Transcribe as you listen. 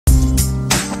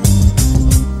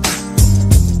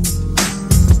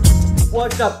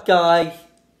What's up guys,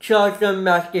 Charles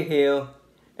Master here,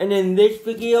 and in this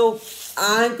video,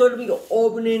 I'm going to be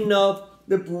opening up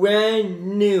the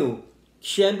brand new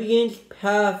Champions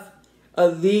Path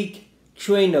Elite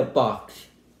Trainer Box.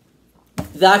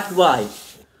 That's right,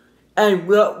 and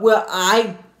will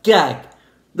I get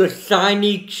the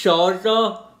shiny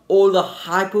Charizard or the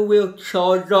Hyper Rare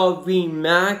Charizard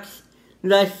VMAX?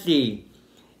 Let's see.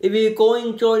 If you're going to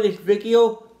enjoy this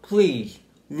video, please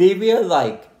leave me a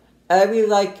like. Every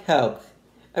like helps.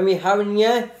 And if you haven't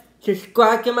yet,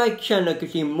 subscribe to my channel to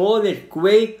see more of this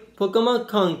great Pokemon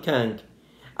content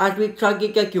as we try to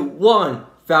get to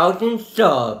 1,000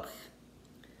 subs.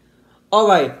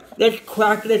 Alright, let's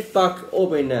crack this box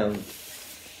open now.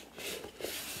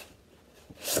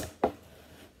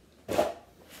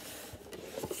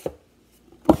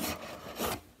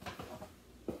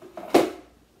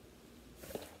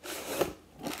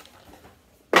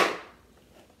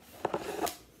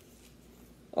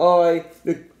 Alright,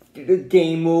 the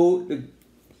game mode,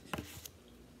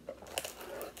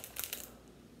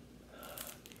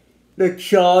 the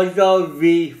Charizard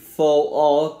V Full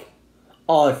Art,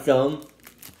 awesome.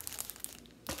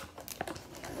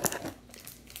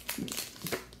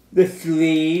 The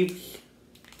sleeves,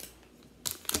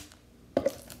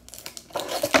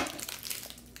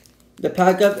 the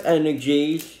pack of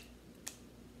energies,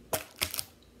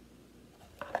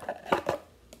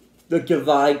 the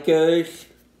dividers,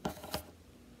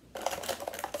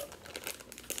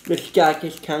 the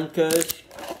status counters,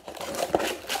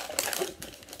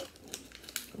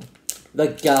 the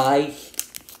guides,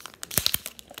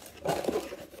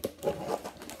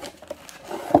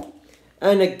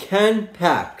 and the 10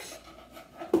 packs.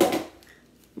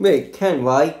 Wait, 10,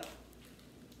 right?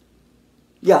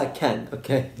 Yeah, 10,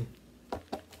 okay.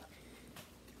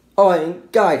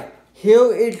 Alright, guys,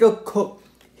 here is the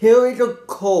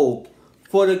code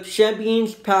for the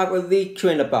Champions Path Elite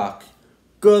Trainer Box.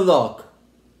 Good luck.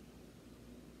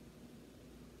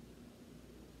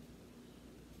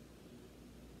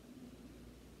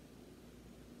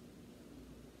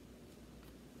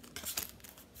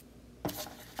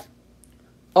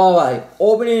 Alright,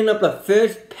 opening up the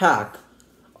first pack.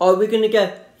 Are we gonna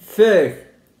get first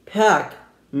pack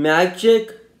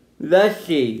magic? Let's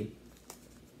see.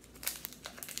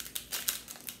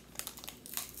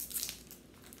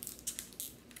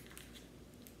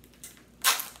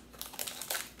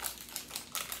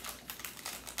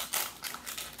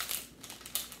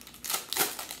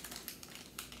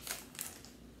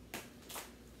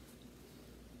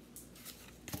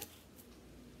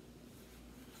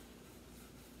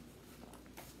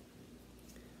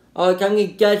 Alright, can we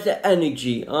guess the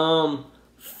energy?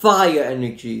 Fire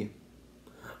energy.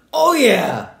 Oh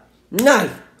yeah! Nice!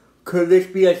 Could this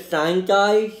be a sign,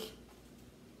 guys?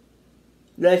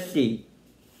 Let's see.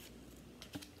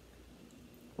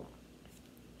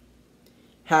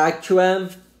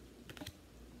 Hatchram,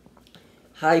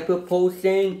 Hyper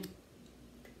Potion,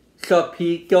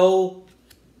 Serpico,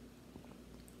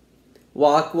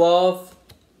 Rockruff,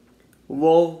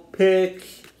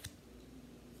 Wolfpix,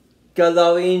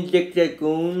 Galarian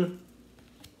Zigzagoon,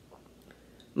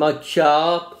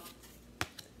 Machop,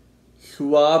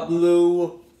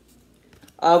 Swablu.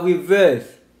 Our reverse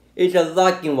is a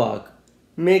Lightning Rock,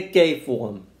 midday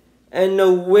form. And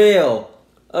the whale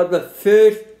of the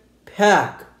first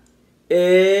pack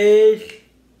is...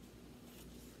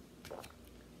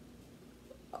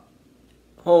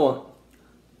 Hold on.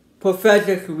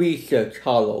 Professor's Research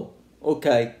Hollow.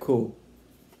 Okay, cool.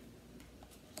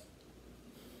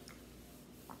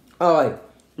 Alright,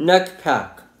 next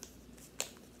pack.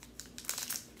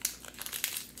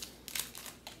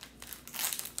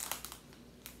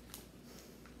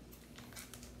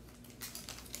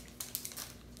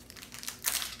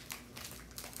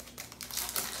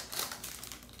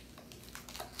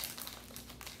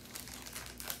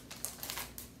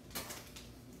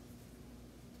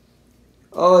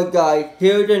 Alright guys,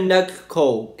 here's the next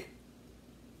code.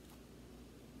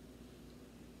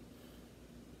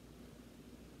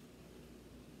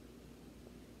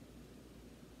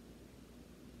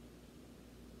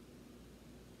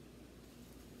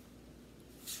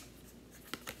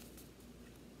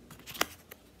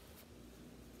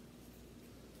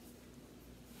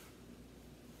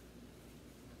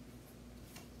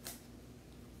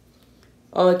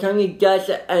 Can we guess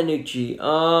the energy?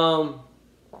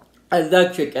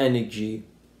 Electric energy.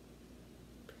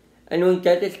 Anyone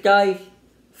get this, guys?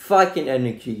 Fighting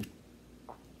energy.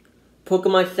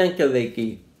 Pokemon Center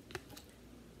Lady.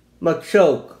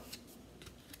 Machoke.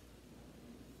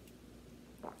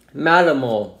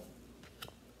 Malamar.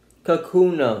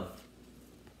 Kakuna.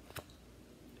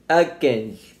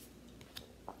 Ekans.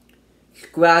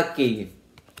 Scracky,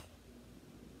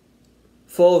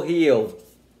 Full Heal,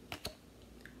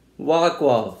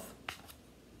 Walk-Off.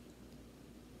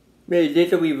 Wait, is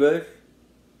this a reverse?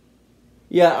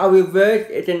 Yeah, a reverse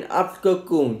is an obstacle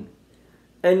goon.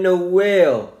 And the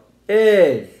whale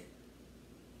is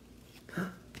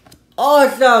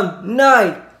awesome!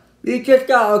 Nice! We just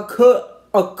got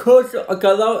a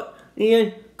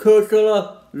Galarian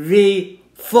Cursor V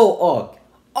full art.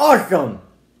 Awesome!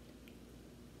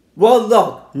 Well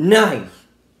luck, nice!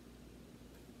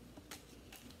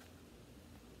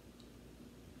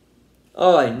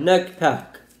 Alright, next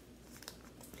pack.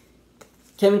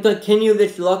 Can we continue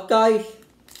this luck, guys?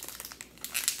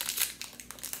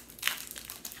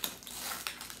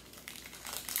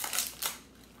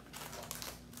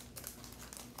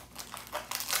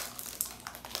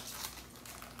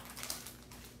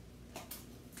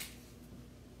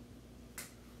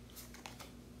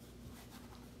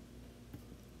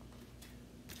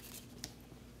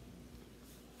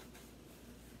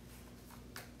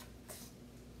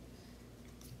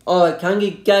 Alright, can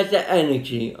you get the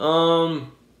energy?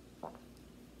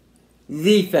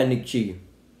 Leaf energy.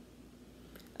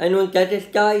 Anyone get this,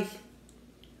 guys?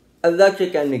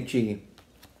 Electric energy.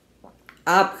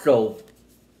 Absol.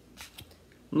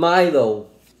 Milo.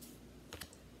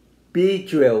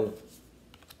 Beedrill.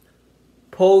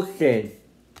 Potion.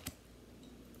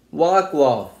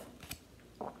 Walk-Off.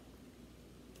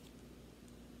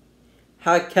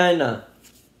 Hakana.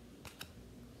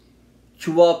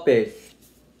 Tropics.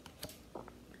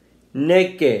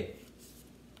 Naked.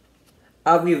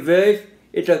 A reverse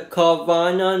is a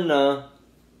Carvanana.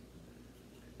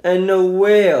 And the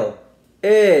whale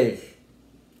is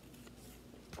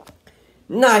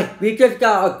nice. We just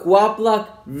got a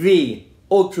Guablock V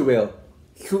Ultra Whale.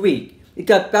 Sweet. We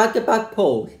got back-to-back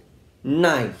pulls.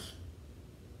 Nice.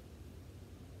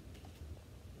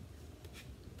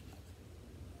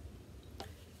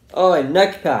 Alright,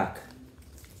 next pack.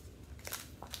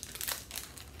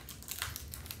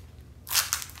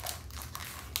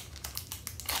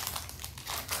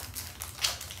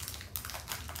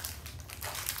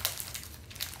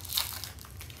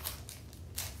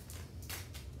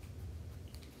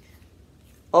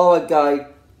 Alright guys,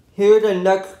 here's the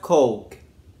next code.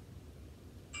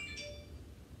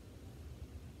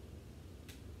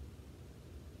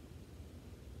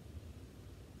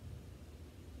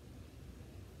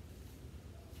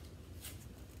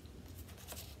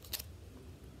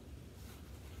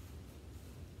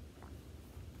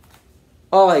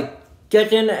 Alright,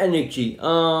 get in energy.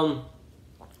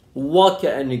 Water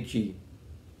energy.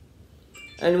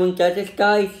 Anyone get this,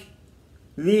 guys?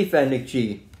 Leaf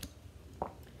energy.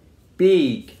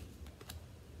 Bead.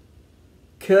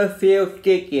 Curfew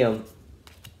Stadium.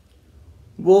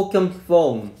 Welcome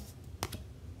Phone.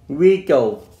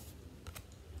 Rico.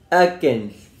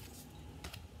 Atkins.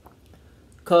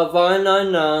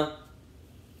 Carvanana.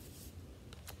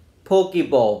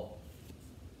 Pokeball.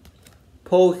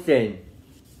 Potion.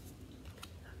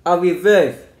 A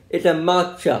reverse is a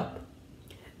matchup.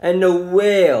 And the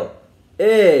whale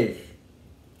is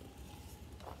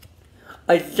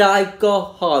a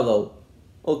Zygo Hollow.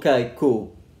 Okay,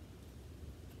 cool.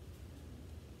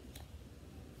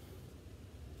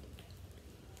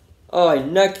 Alright,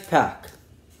 next pack.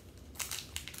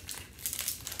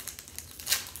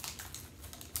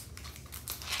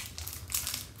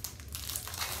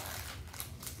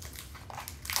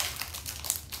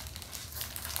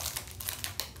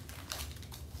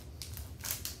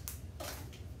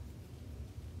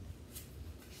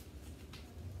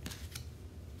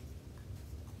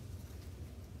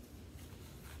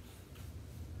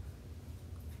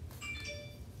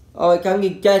 Alright, can you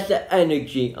guess the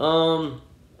energy?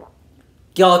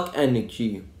 Dark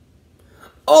energy.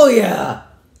 Oh yeah!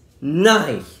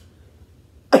 Nice!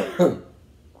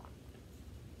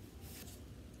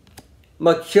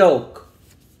 Machoke.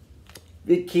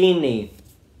 Bikini.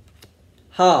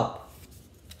 Hop.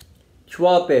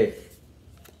 Tropics.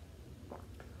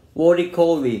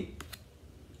 Waricoli.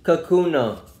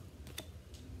 Kakuna.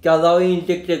 Galarian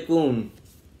Dictagoon.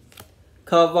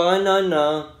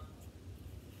 Carvanana.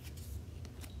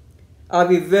 A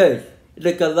reverse is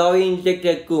the Galarian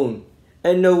Dictagoon,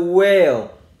 and the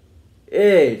whale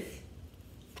is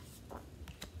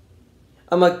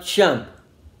a Machamp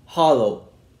Hollow.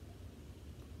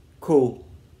 Cool.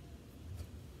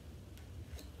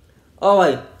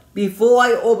 Alright, before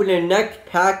I open the next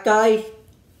pack, guys,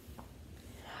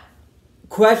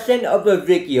 question of the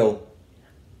video.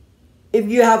 If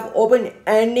you have opened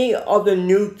any of the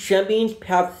new Champions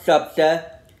Path subset,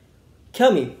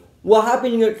 tell me, what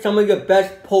happened to some of your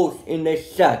best pulls in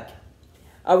this set?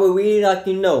 I would really like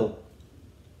to know.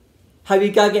 Have you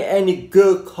guys got any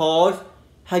good cards?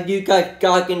 Have you guys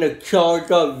gotten the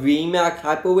Charizard VMAX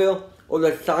Hyper Wheel or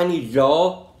the Shiny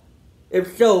Zaw?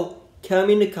 If so, tell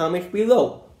me in the comments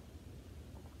below.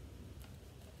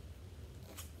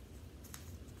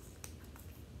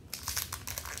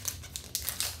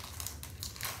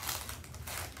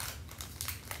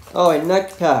 Alright,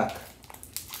 next pack.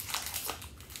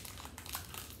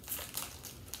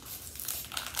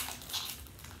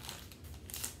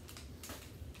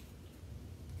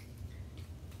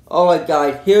 Alright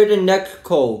guys, here's the next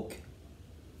code.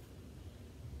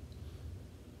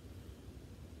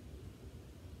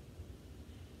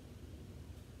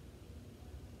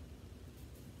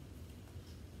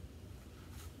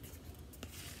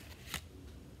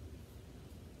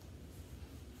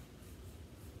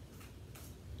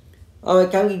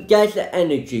 Alright, can we guess the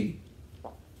energy?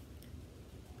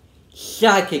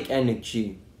 Psychic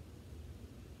energy.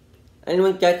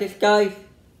 Anyone get this, guys?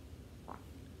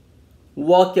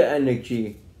 Water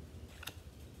energy.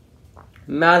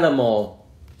 Malamar.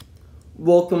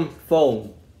 Welcome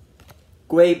phone.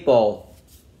 Great ball.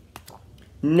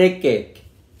 Nickit.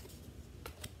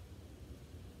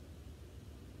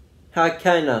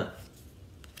 Hakana.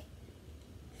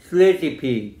 Slizzy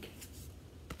Peak.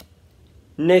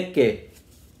 Nickit.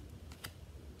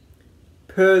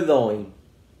 Purloin.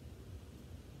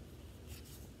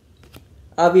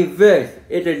 A reverse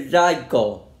is a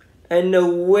Zygote, and the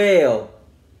whale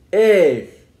is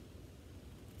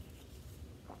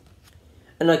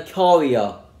an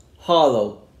Acaria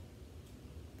Hollow.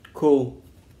 Cool.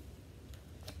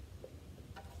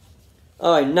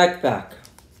 Alright, next pack.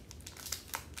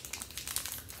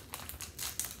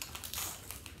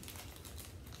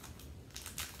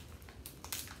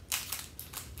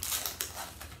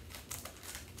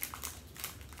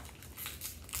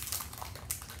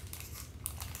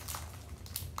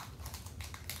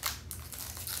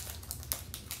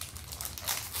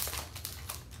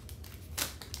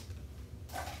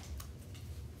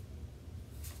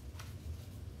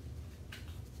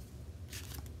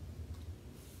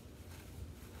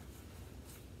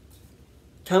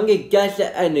 Can we guess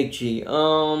the energy?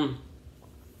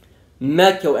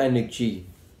 Metal energy.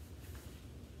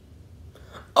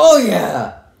 Oh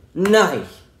yeah!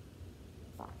 Nice!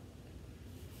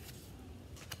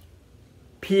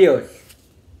 Pierce.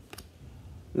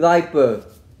 Viper.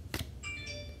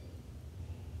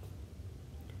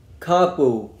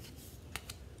 Kabu.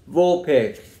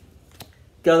 Vulpix.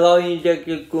 Galarian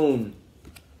Dragoon.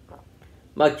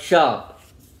 Machop.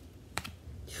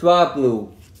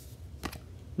 Swablu.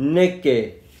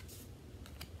 Nickit.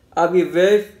 A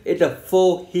reverse is a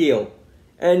full heal,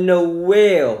 and the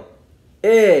whale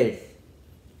is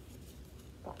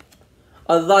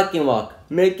a Locking Rock,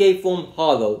 Mickey from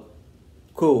Hollow.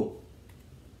 Cool.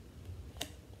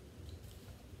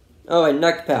 Alright,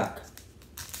 next pack.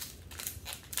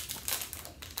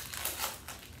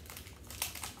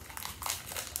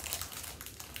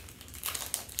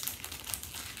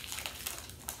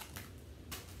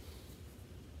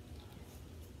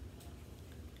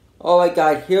 Alright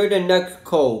guys, here's the next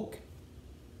code.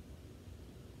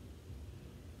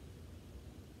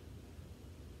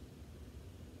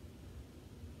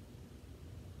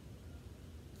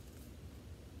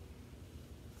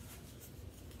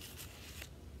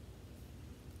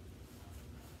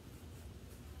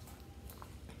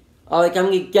 Alright, I'm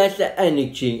gonna guess the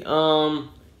energy.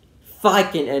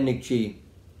 Fighting energy.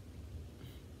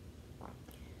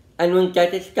 Anyone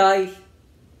get this, guys?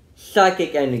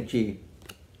 Psychic energy.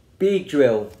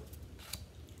 Beedrill.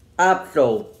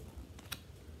 Absol.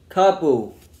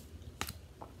 Kabu.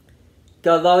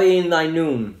 Galarian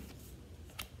Linoon.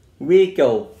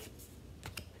 Rico.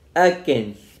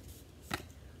 Ekans.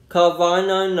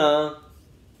 Carvanana.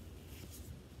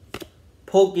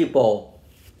 Pokeball.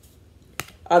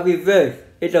 A reverse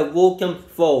is a Vulcan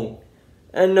phone,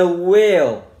 and the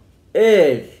whale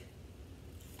is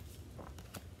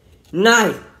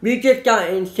nice. We just got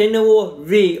Incineroar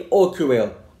V Ultra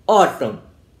Whale. Awesome.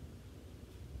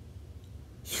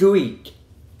 Sweet.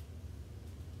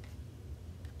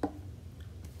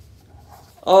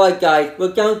 Alright guys,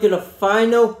 we're down to the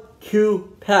final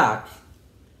 2 packs.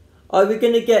 Are we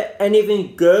gonna get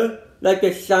anything good like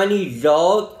the Shiny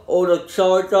Zog or the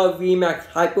Charizard VMAX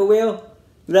Hyper Whale?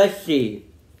 Let's see.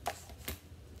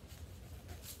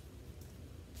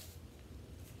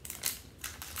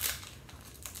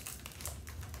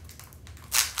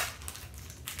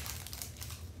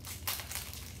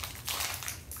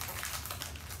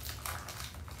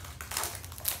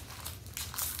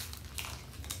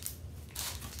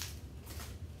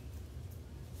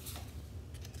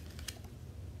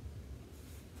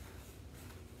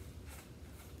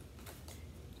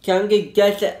 Can we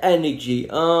guess the energy?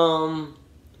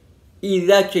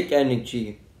 Electric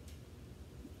energy.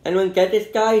 Anyone get this,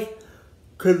 guys?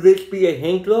 Could this be a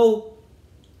hint roll?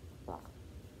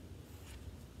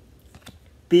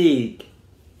 Big.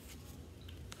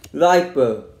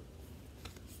 Viper.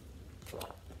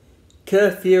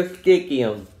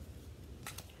 Kerfurstikium.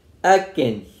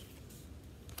 Atkins.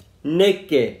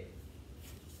 Naked.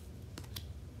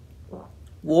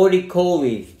 Warty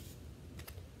Coley.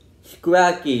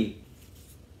 Scracky.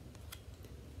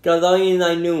 Galarian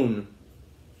Linoon.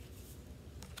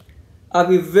 A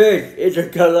reverse is a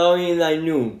Galarian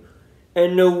Linoon.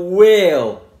 And the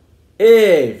whale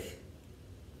is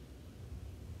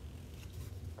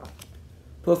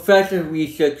Professor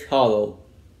Research Hollow.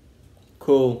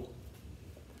 Cool.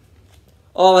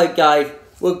 Alright guys,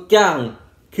 we're down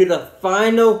to the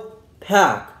final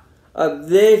pack of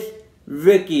this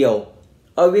video.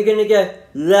 Are we gonna get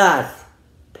last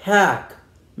pack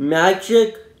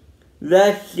magic?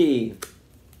 Let's see.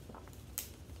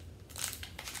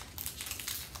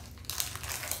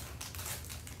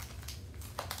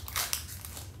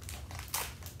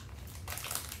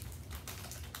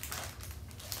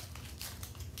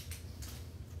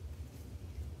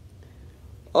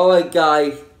 Alright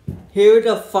guys, here's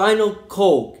the final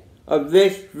code of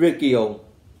this video.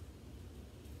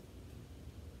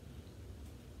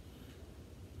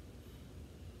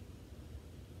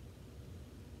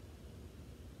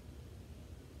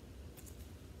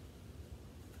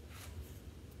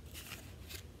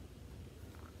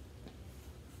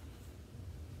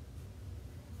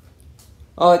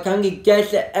 Alright, can you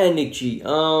guess the energy?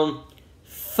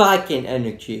 Fighting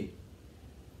energy.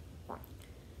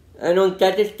 Anyone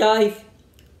get this, guys?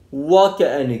 Water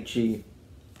energy.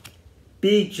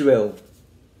 Beedrill.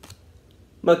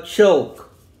 Machoke.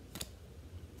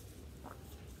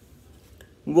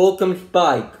 Welcome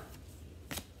Spike.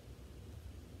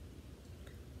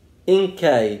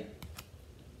 Inkay.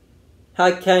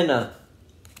 Hakena.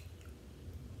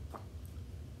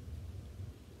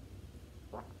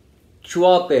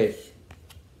 Schwabis.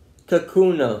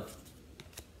 Kakuna.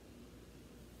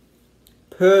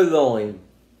 Purloin.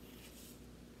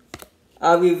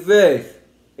 A reverse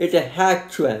is a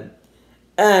Hatchram.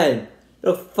 And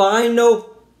the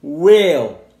final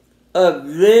whale of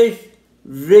this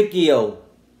video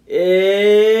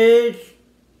is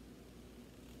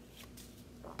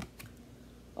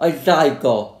a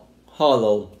Zygarde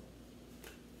Hollow.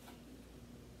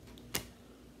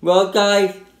 Well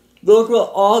guys, those were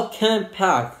all 10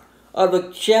 packs of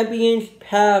the Champions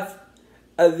Path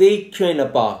Elite Trainer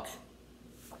Box.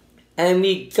 And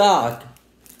we got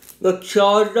the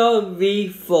Charizard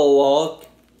V4,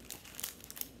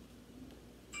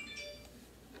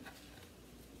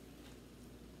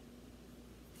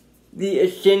 the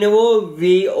Incineroar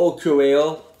V Ultra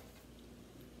Rare,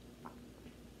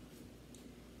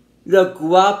 the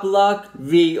Grapploct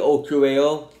V Ultra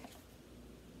Rare,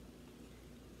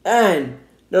 and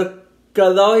the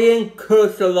Galarian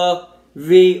Cursor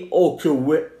V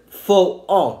Ultra Full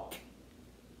Art.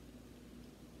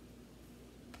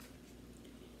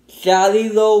 Sadly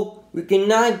though, we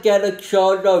cannot get a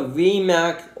Charizard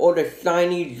VMAX or the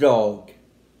Shiny Zog.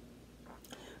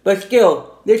 But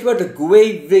still, this was a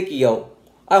great video.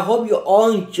 I hope you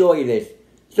all enjoyed this.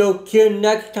 So till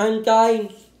next time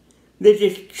guys, this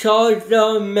is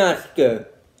Charizard Master,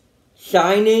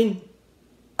 signing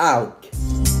out.